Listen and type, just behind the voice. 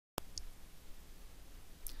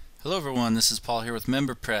Hello everyone, this is Paul here with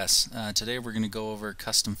MemberPress. Today we're going to go over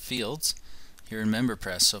custom fields here in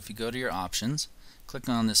MemberPress. So if you go to your options, click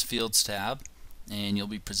on this Fields tab and you'll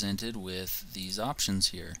be presented with these options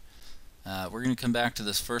here. We're going to come back to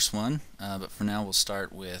this first one, but for now we'll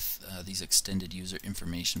start with these extended user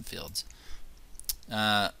information fields.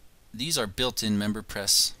 These are built-in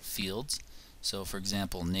MemberPress fields. So for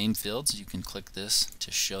example, name fields, you can click this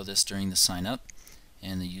to show this during the sign up,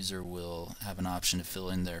 and the user will have an option to fill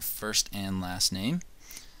in their first and last name.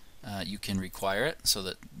 You can require it so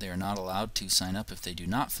that they are not allowed to sign up if they do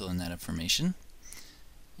not fill in that information.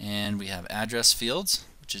 And we have address fields,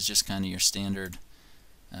 which is just kind of your standard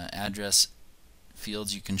address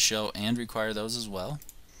fields. You can show and require those as well.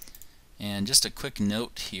 And just a quick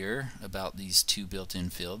note here about these two built-in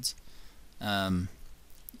fields.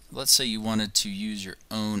 Let's say you wanted to use your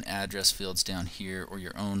own address fields down here, or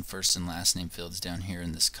your own first and last name fields down here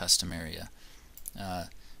in this custom area.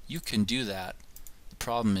 You can do that. The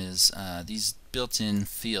problem is these built-in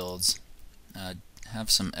fields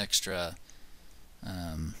have some extra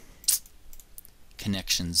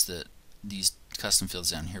connections that these custom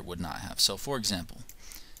fields down here would not have. So for example,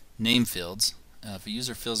 name fields, if a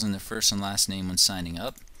user fills in their first and last name when signing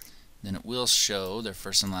up, then it will show their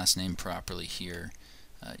first and last name properly here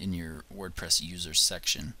in your WordPress users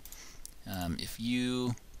section. If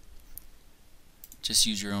you just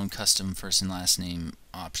use your own custom first and last name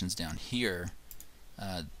options down here,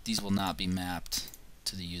 these will not be mapped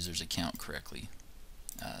to the user's account correctly,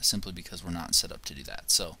 simply because we're not set up to do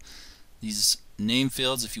that. So these name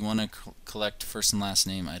fields, if you want to collect first and last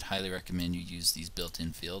name, I'd highly recommend you use these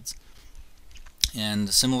built-in fields. And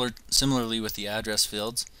similarly with the address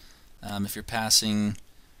fields, if you're passing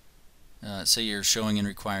say you're showing and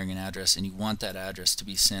requiring an address and you want that address to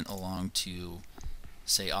be sent along to,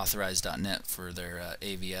 say, authorize.net for their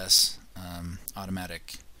AVS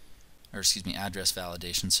address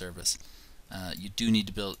validation service, you do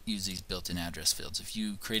need to use these built-in address fields. If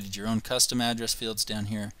you created your own custom address fields down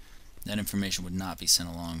here, that information would not be sent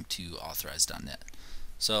along to authorize.net.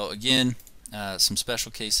 So again, some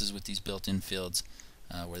special cases with these built-in fields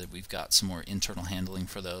where we've got some more internal handling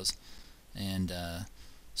for those, and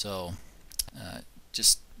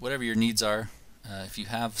just whatever your needs are, if you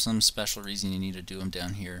have some special reason you need to do them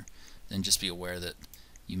down here, then just be aware that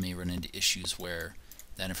you may run into issues where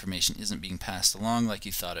that information isn't being passed along like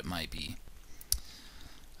you thought it might be.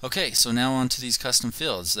 Okay, so now on to these custom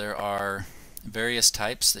fields. There are various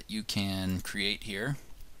types that you can create here.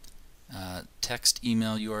 Text,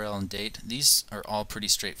 email, URL, and date. These are all pretty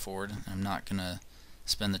straightforward. I'm not going to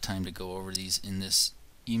spend the time to go over these in this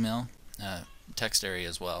email text area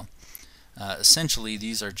as well. Essentially,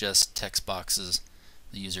 these are just text boxes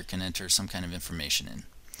the user can enter some kind of information in.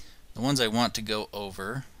 The ones I want to go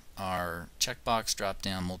over are checkbox,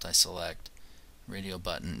 dropdown, multi-select, radio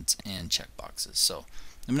buttons, and checkboxes. So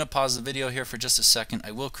I'm going to pause the video here for just a second.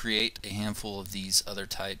 I will create a handful of these other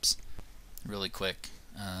types really quick,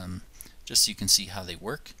 just so you can see how they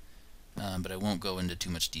work, but I won't go into too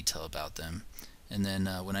much detail about them. And then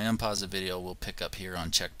when I unpause the video, we'll pick up here on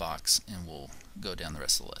checkbox and we'll go down the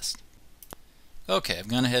rest of the list. Okay, I've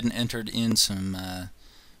gone ahead and entered in some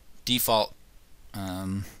default,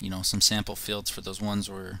 some sample fields for those ones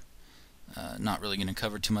we're not really going to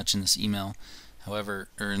cover too much in this email, however,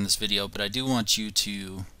 or in this video, but I do want you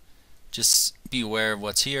to just be aware of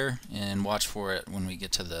what's here and watch for it when we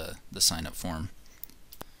get to the sign up form.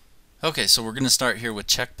 Okay, so we're going to start here with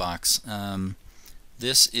checkbox.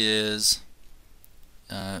 This is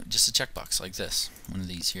just a checkbox like this, one of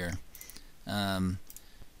these here.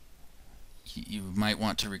 You might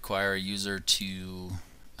want to require a user to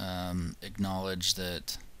acknowledge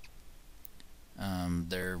that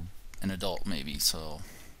they're an adult, maybe. So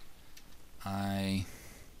I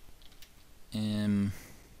am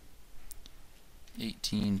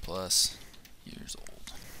 18 plus years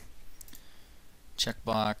old.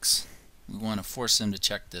 Checkbox, we want to force them to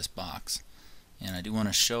check this box, and I do want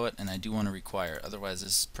to show it and I do want to require it, otherwise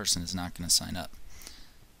this person is not going to sign up.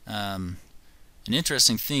 An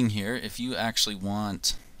interesting thing here, if you actually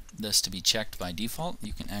want this to be checked by default,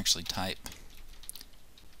 you can actually type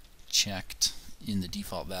checked in the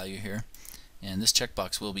default value here, and this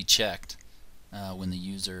checkbox will be checked when the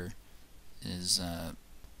user is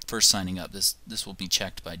first signing up. This will be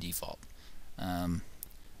checked by default.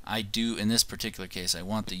 I do, in this particular case, I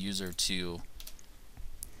want the user to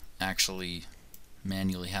actually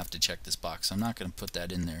manually have to check this box. I'm not going to put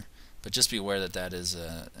that in there, but just be aware that that is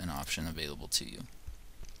an option available to you.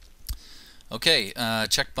 Okay,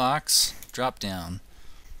 checkbox, dropdown.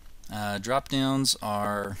 Dropdowns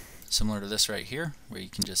are similar to this right here, where you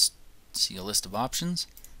can just see a list of options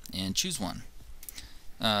and choose one.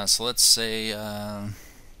 So let's say,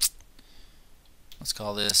 let's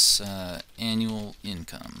call this annual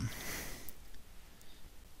income.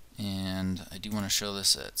 And I do want to show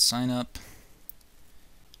this at sign up,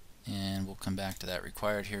 and we'll come back to that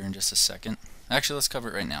required here in just a second. Actually, let's cover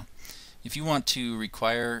it right now. If you want to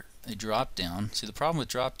require a drop down, see, the problem with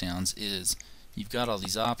drop downs is you've got all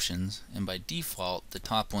these options, and by default the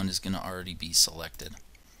top one is going to already be selected.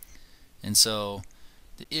 And so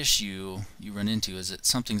the issue you run into is that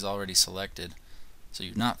something's already selected, so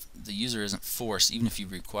the user isn't forced, even if you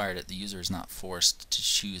required it, the user is not forced to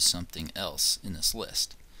choose something else in this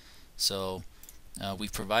list. So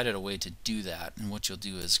we've provided a way to do that, and what you'll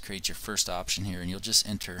do is create your first option here, and you'll just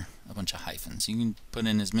enter a bunch of hyphens. You can put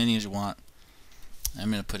in as many as you want. I'm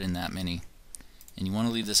going to put in that many, and you want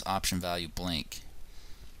to leave this option value blank.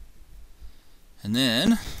 And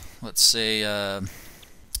then let's say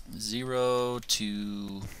 0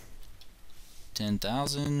 to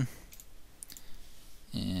 10,000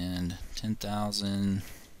 and 10,000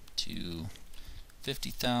 to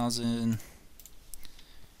 50,000.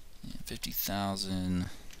 And 50,000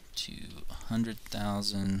 to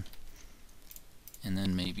 100,000, and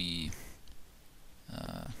then maybe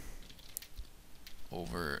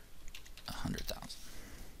over 100,000.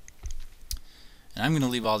 And I'm going to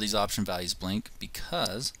leave all these option values blank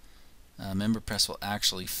because MemberPress will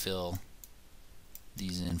actually fill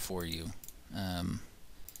these in for you.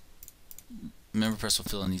 MemberPress will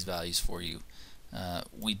fill in these values for you.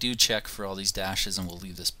 We do check for all these dashes, and we'll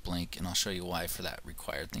leave this blank, and I'll show you why for that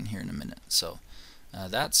required thing here in a minute. So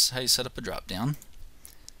that's how you set up a drop down.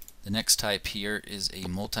 The next type here is a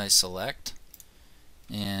multi-select,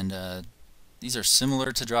 and these are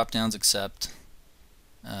similar to drop downs, except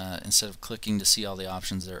instead of clicking to see all the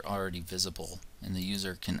options, they're already visible, and the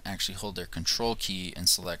user can actually hold their control key and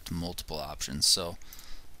select multiple options. So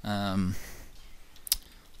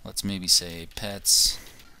let's maybe say pets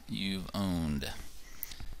you've owned,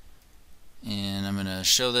 and I'm going to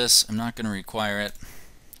show this. I'm not going to require it,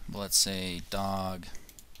 but let's say dog,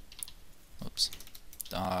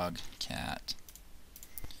 dog, cat,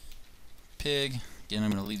 pig. Again,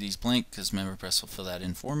 I'm going to leave these blank because MemberPress will fill that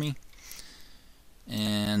in for me.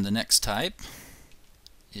 And the next type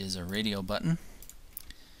is a radio button,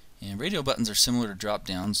 and radio buttons are similar to drop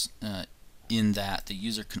downs in that the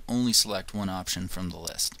user can only select one option from the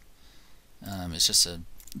list. It's just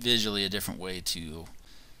visually a different way to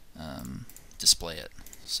display it.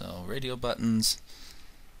 So radio buttons,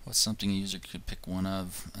 what's something a user could pick one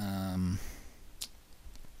of?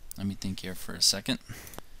 Let me think here for a second.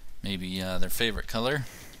 Maybe their favorite color.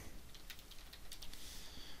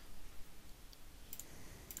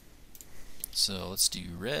 So let's do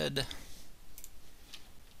red,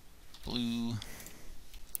 blue,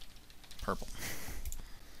 purple.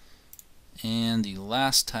 And the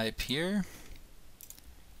last type here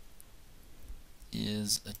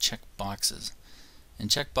is a checkboxes. And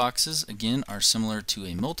checkboxes, again, are similar to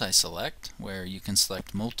a multi-select, where you can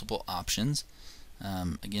select multiple options.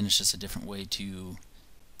 Again, it's just a different way to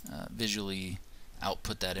visually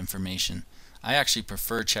output that information. I actually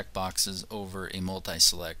prefer checkboxes over a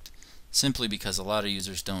multi-select, simply because a lot of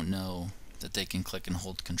users don't know that they can click and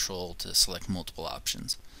hold control to select multiple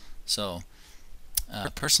options. So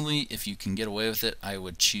personally, if you can get away with it, I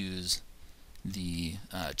would choose the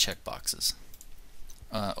checkboxes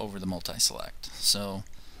over the multi-select. So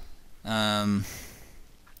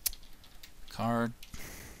card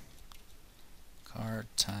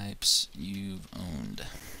types you've owned.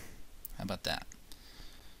 How about that?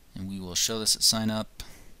 And we will show this at sign up.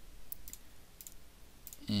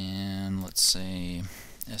 And let's say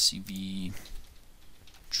SUV,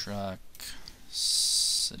 truck,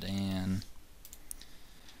 sedan,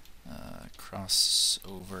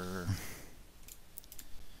 crossover,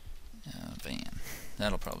 van.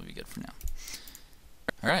 That'll probably be good for now.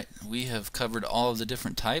 Alright, we have covered all of the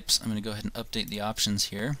different types. I'm going to go ahead and update the options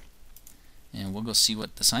here, and we'll go see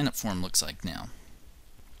what the sign up form looks like now.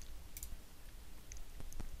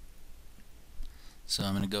 So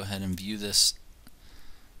I'm going to go ahead and view this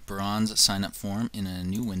bronze sign up form in a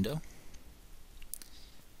new window,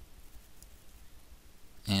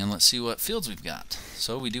 and let's see what fields we've got.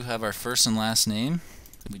 So we do have our first and last name,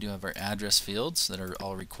 we do have our address fields that are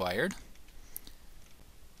all required,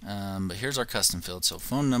 but here's our custom field. So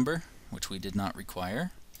phone number, which we did not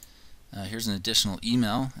require. Here's an additional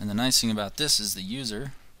email, and the nice thing about this is the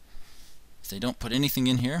user, if they don't put anything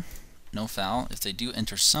in here, no foul. If they do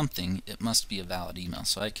enter something, it must be a valid email.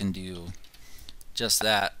 So I can do just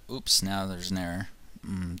that. Oops, now there's an error.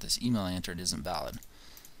 This email I entered isn't valid.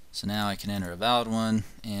 So now I can enter a valid one,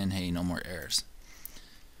 and hey, no more errors.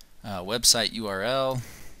 Website URL,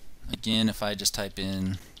 again, if I just type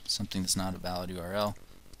in something that's not a valid URL,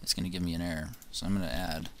 it's going to give me an error. So I'm going to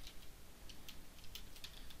add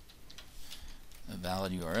a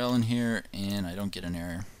valid URL in here, and I don't get an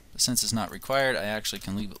error. But since it's not required, I actually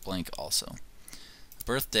can leave it blank also.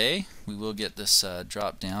 Birthday, we will get this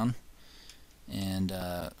drop down, and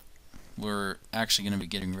we're actually going to be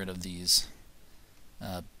getting rid of these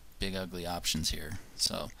big ugly options here.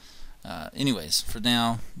 So anyways, for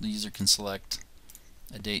now, the user can select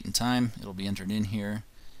a date and time. It'll be entered in here,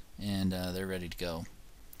 and they're ready to go.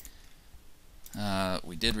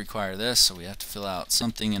 We did require this, so we have to fill out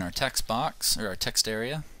something in our text box, or our text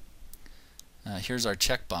area. Here's our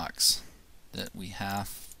checkbox that we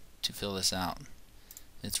have to fill this out.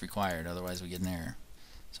 It's required, otherwise we get an error.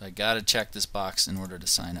 So I gotta check this box in order to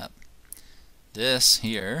sign up. This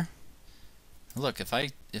here, look, if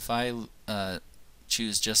I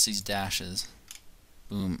choose just these dashes,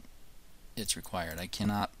 boom, it's required. I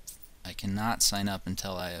cannot sign up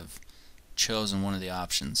until I have chosen one of the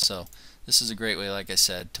options. So this is a great way, like I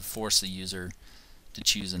said, to force the user to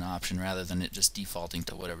choose an option rather than it just defaulting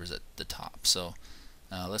to whatever's at the top. So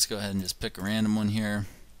let's go ahead and just pick a random one here.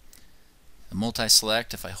 A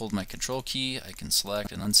multi-select, if I hold my control key, I can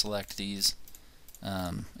select and unselect these.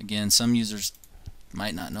 Again, some users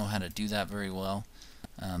might not know how to do that very well.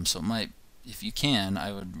 So it might, if you can,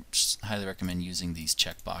 I would highly recommend using these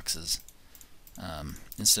checkboxes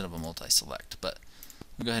instead of a multi-select. But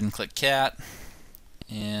we'll go ahead and click cat,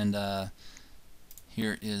 and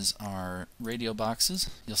here is our radio boxes.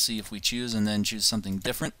 You'll see if we choose and then choose something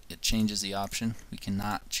different, it changes the option. We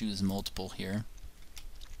cannot choose multiple here.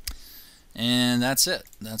 And that's it.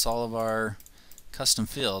 That's all of our custom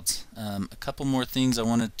fields. A couple more things I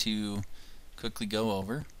wanted to quickly go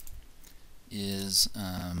over is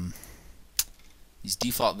these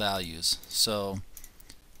default values. So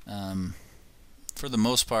for the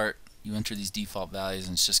most part, you enter these default values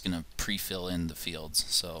and it's just going to pre-fill in the fields.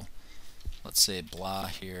 So let's say blah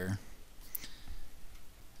here.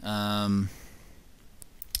 What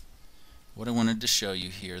I wanted to show you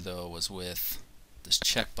here though was with this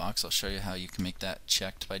checkbox. I'll show you how you can make that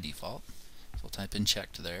checked by default. So we'll type in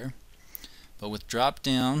checked there. But with drop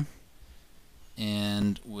down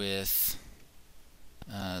and with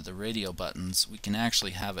the radio buttons, we can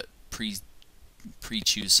actually have it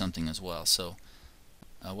pre-choose something as well. So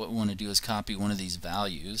what we want to do is copy one of these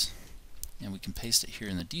values, and we can paste it here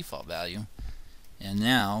in the default value. And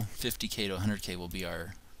now 50K to 100K will be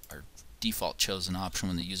our default chosen option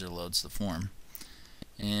when the user loads the form.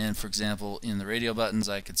 And for example, in the radio buttons,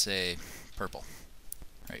 I could say purple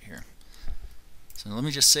right here. So let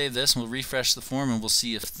me just save this, and we'll refresh the form, and we'll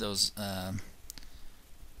see if those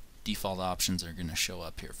default options are going to show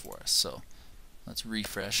up here for us. So let's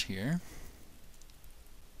refresh here.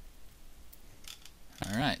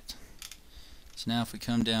 Alright, so now if we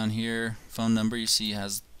come down here, phone number, you see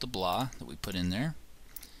has the blah that we put in there.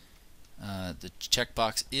 The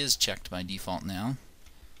checkbox is checked by default now.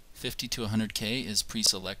 50 to 100K is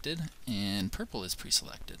pre-selected, and purple is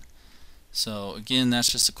pre-selected. So again,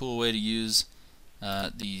 that's just a cool way to use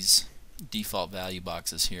these default value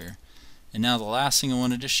boxes here. And now the last thing I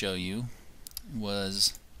wanted to show you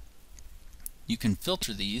was you can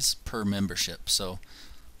filter these per membership. So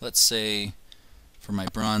let's say for my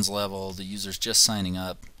bronze level, the user's just signing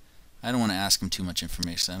up. I don't want to ask them too much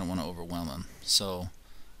information. I don't want to overwhelm them. So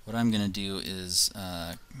what I'm going to do is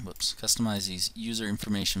customize these user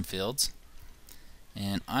information fields,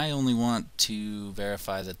 and I only want to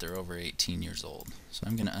verify that they're over 18 years old. So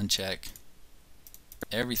I'm going to uncheck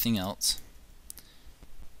everything else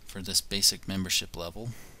for this basic membership level.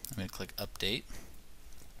 I'm going to click update,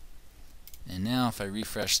 and now if I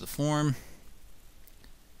refresh the form,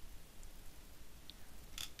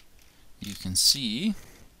 you can see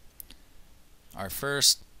our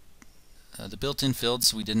first the built-in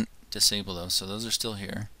fields, we didn't disable those, so those are still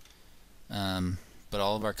here. But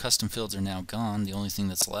all of our custom fields are now gone. The only thing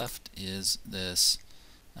that's left is this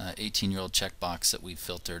 18-year-old checkbox that we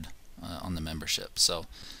filtered on the membership. So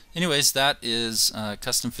anyways, that is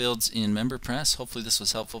custom fields in MemberPress. Hopefully this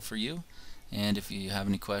was helpful for you. And if you have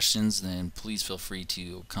any questions, then please feel free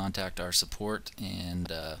to contact our support,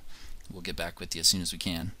 and we'll get back with you as soon as we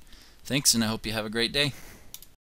can. Thanks, and I hope you have a great day.